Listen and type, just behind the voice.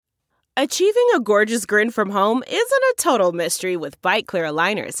Achieving a gorgeous grin from home isn't a total mystery with Byte Clear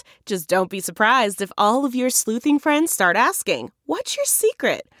aligners. Just don't be surprised if all of your sleuthing friends start asking, "What's your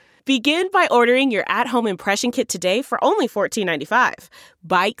secret?" Begin by ordering your at-home impression kit today for only $14.95.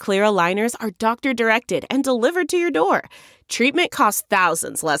 Byte Clear aligners are doctor-directed and delivered to your door. Treatment costs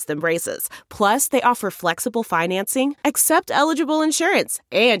thousands less than braces. Plus, they offer flexible financing, accept eligible insurance,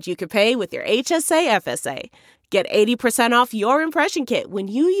 and you can pay with your HSA FSA. Get 80% off your impression kit when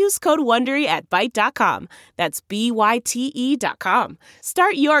you use code WONDERY at Byte.com. That's BYTE.com.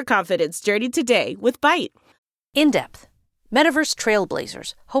 Start your confidence journey today with Byte. In-depth. Metaverse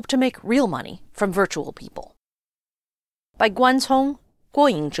trailblazers hope to make real money from virtual people. By Guan Cong,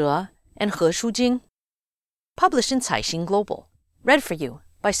 Guo Yingzhe, and He Shujing. Published in Caixin Global. Read for you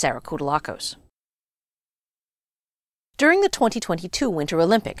by Sarah Koudelakos. During the 2022 Winter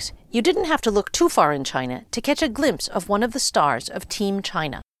Olympics, you didn't have to look too far in China to catch a glimpse of one of the stars of Team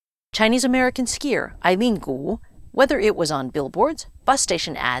China, Chinese-American skier Eileen Gu, whether it was on billboards, bus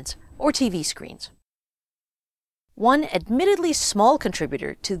station ads, or TV screens. One admittedly small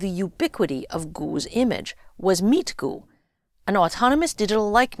contributor to the ubiquity of Gu's image was Meet Gu, an autonomous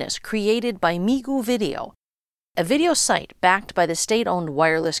digital likeness created by Migu Video, a video site backed by the state-owned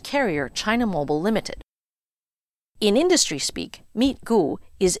wireless carrier China Mobile Limited. In industry speak, Meet Gu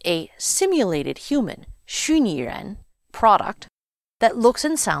is a simulated human, 虚拟人, product that looks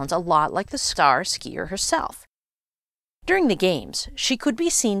and sounds a lot like the star skier herself. During the games, she could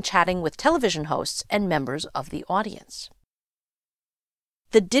be seen chatting with television hosts and members of the audience.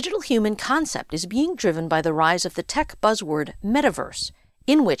 The digital human concept is being driven by the rise of the tech buzzword metaverse,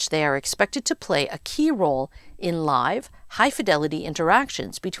 in which they are expected to play a key role in live, high-fidelity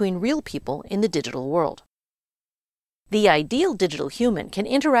interactions between real people in the digital world. The ideal digital human can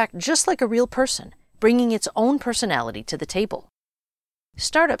interact just like a real person, bringing its own personality to the table.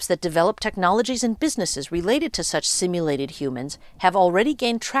 Startups that develop technologies and businesses related to such simulated humans have already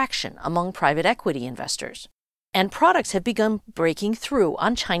gained traction among private equity investors, and products have begun breaking through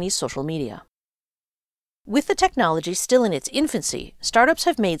on Chinese social media. With the technology still in its infancy, startups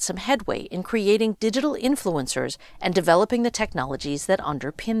have made some headway in creating digital influencers and developing the technologies that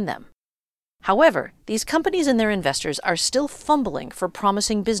underpin them. However, these companies and their investors are still fumbling for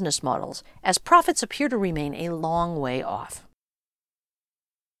promising business models, as profits appear to remain a long way off.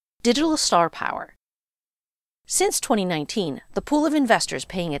 Digital star power. Since 2019, the pool of investors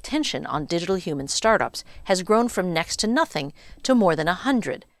paying attention on digital human startups has grown from next to nothing to more than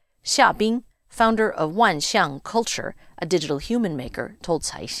 100. Xia Bing, founder of Wanxiang Culture, a digital human maker, told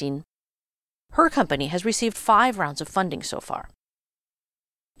Caixin. Her company has received 5 rounds of funding so far.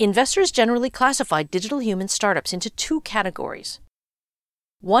 Investors generally classify digital human startups into 2 categories.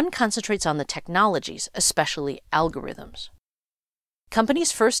 One concentrates on the technologies, especially algorithms.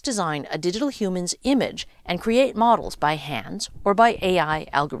 Companies first design a digital human's image and create models by hands or by AI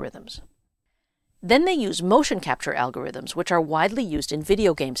algorithms. Then they use motion capture algorithms, which are widely used in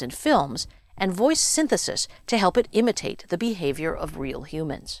video games and films, and voice synthesis to help it imitate the behavior of real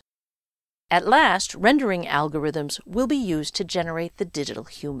humans. At last, rendering algorithms will be used to generate the digital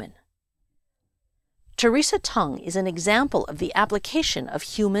human. Teresa Teng is an example of the application of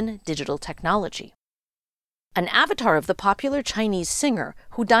human digital technology. An avatar of the popular Chinese singer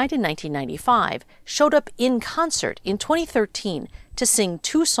who died in 1995 showed up in concert in 2013 to sing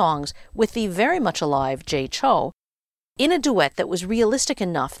 2 songs with the very much alive Jay Chou in a duet that was realistic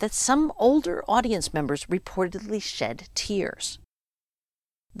enough that some older audience members reportedly shed tears.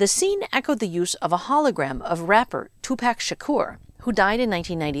 The scene echoed the use of a hologram of rapper Tupac Shakur, who died in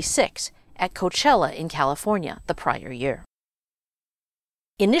 1996 at Coachella in California the prior year.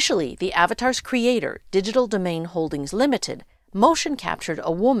 Initially, the avatar's creator, Digital Domain Holdings Limited, motion captured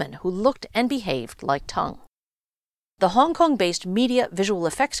a woman who looked and behaved like Teng. The Hong Kong-based media visual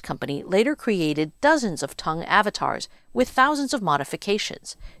effects company later created dozens of Teng avatars with thousands of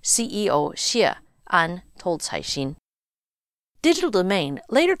modifications, CEO Xie An told Caixin. Digital Domain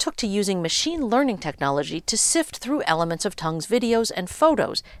later took to using machine learning technology to sift through elements of Teng's videos and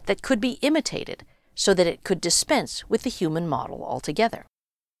photos that could be imitated so that it could dispense with the human model altogether.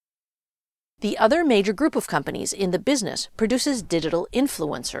 The other major group of companies in the business produces digital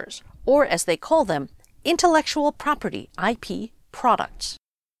influencers, or as they call them, intellectual property IP products.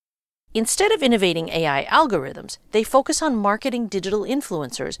 Instead of innovating AI algorithms, they focus on marketing digital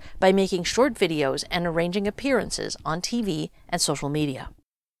influencers by making short videos and arranging appearances on TV and social media.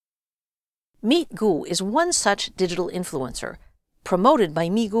 Meet Gu is one such digital influencer, promoted by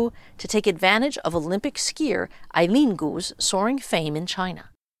Migu to take advantage of Olympic skier Eileen Gu's soaring fame in China.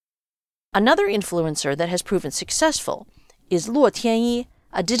 Another influencer that has proven successful is Luo Tianyi,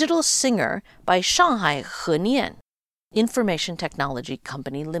 a digital singer by Shanghai Henian Information Technology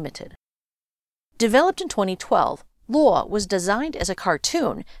Company Limited. Developed in 2012, Luo was designed as a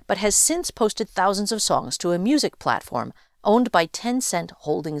cartoon but has since posted thousands of songs to a music platform owned by Tencent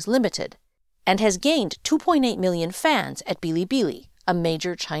Holdings Limited and has gained 2.8 million fans at Bilibili, a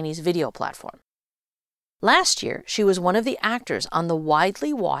major Chinese video platform. Last year, she was one of the actors on the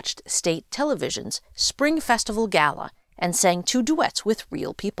widely watched state television's Spring Festival Gala and sang 2 duets with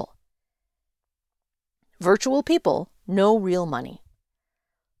real people. Virtual people, no real money.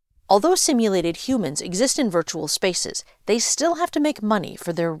 Although simulated humans exist in virtual spaces, they still have to make money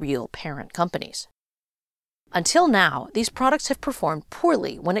for their real parent companies. Until now, these products have performed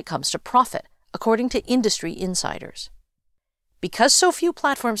poorly when it comes to profit, according to industry insiders. Because so few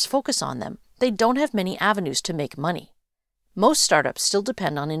platforms focus on them, they don't have many avenues to make money. Most startups still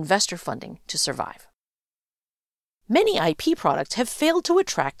depend on investor funding to survive. Many IP products have failed to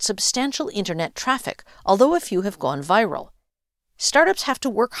attract substantial internet traffic, although a few have gone viral. Startups have to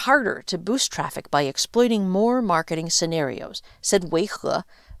work harder to boost traffic by exploiting more marketing scenarios, said Wei He,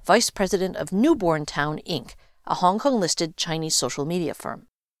 vice president of Newborn Town Inc., a Hong Kong-listed Chinese social media firm.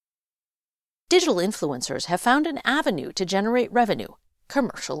 Digital influencers have found an avenue to generate revenue: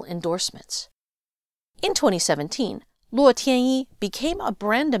 commercial endorsements. In 2017, Luo Tianyi became a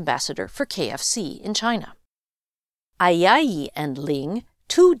brand ambassador for KFC in China. Aiyayi and Ling,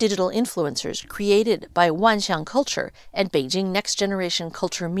 2 digital influencers created by Wanxiang Culture and Beijing Next Generation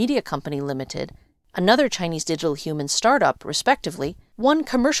Culture Media Company Limited, another Chinese digital human startup, respectively, won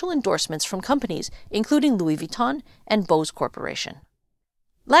commercial endorsements from companies including Louis Vuitton and Bose Corporation.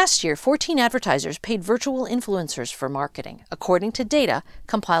 Last year, 14 advertisers paid virtual influencers for marketing, according to data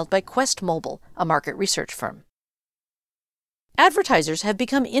compiled by Quest Mobile, a market research firm. Advertisers have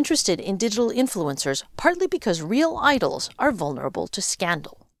become interested in digital influencers partly because real idols are vulnerable to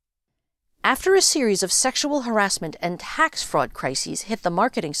scandal. After a series of sexual harassment and tax fraud crises hit the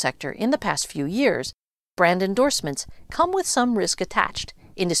marketing sector in the past few years, brand endorsements come with some risk attached,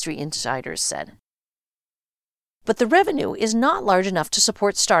 industry insiders said. But the revenue is not large enough to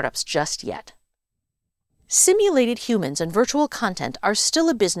support startups just yet. Simulated humans and virtual content are still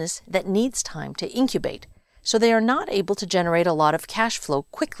a business that needs time to incubate, so they are not able to generate a lot of cash flow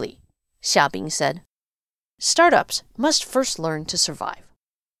quickly, Xiaobing said. Startups must first learn to survive.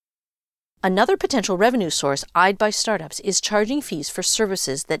 Another potential revenue source eyed by startups is charging fees for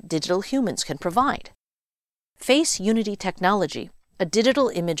services that digital humans can provide. Face Unity Technology, a digital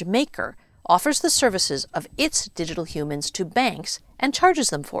image maker, offers the services of its digital humans to banks and charges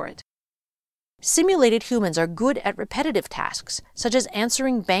them for it. Simulated humans are good at repetitive tasks, such as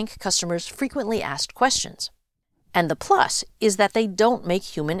answering bank customers' frequently asked questions. And the plus is that they don't make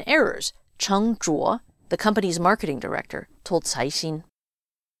human errors, Cheng Zhuo, the company's marketing director, told Caixin.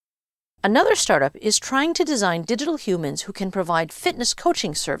 Another startup is trying to design digital humans who can provide fitness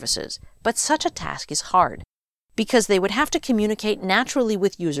coaching services, but such a task is hard, because they would have to communicate naturally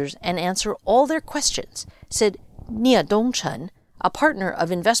with users and answer all their questions, said Nia Dongchen, a partner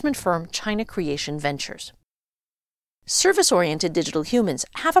of investment firm China Creation Ventures. Service-oriented digital humans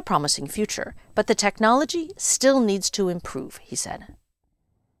have a promising future, but the technology still needs to improve, he said.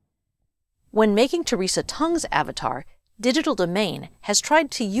 When making Teresa Teng's avatar, Digital Domain has tried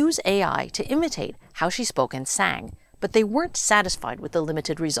to use AI to imitate how she spoke and sang, but they weren't satisfied with the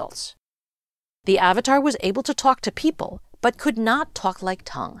limited results. The avatar was able to talk to people, but could not talk like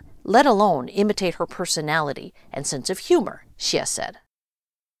Teng, let alone imitate her personality and sense of humor, Xie said.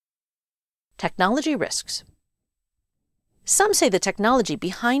 Technology risks. Some say the technology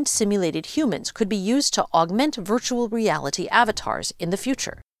behind simulated humans could be used to augment virtual reality avatars in the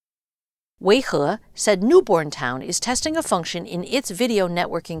future. Wei He said Newborn Town is testing a function in its video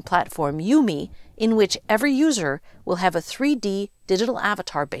networking platform Yumi in which every user will have a 3D digital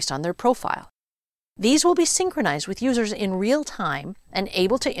avatar based on their profile. These will be synchronized with users in real time and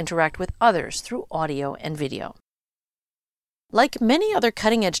able to interact with others through audio and video. Like many other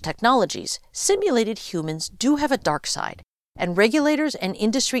cutting-edge technologies, simulated humans do have a dark side, and regulators and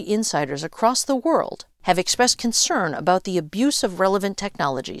industry insiders across the world have expressed concern about the abuse of relevant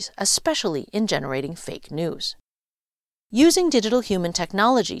technologies, especially in generating fake news. Using digital human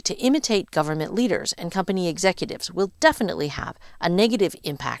technology to imitate government leaders and company executives will definitely have a negative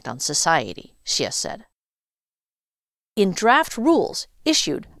impact on society, Xie said. In draft rules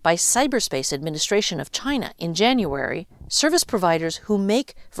issued by Cyberspace Administration of China in January, service providers who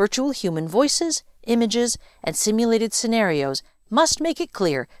make virtual human voices, images, and simulated scenarios must make it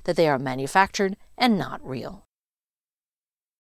clear that they are manufactured and not real.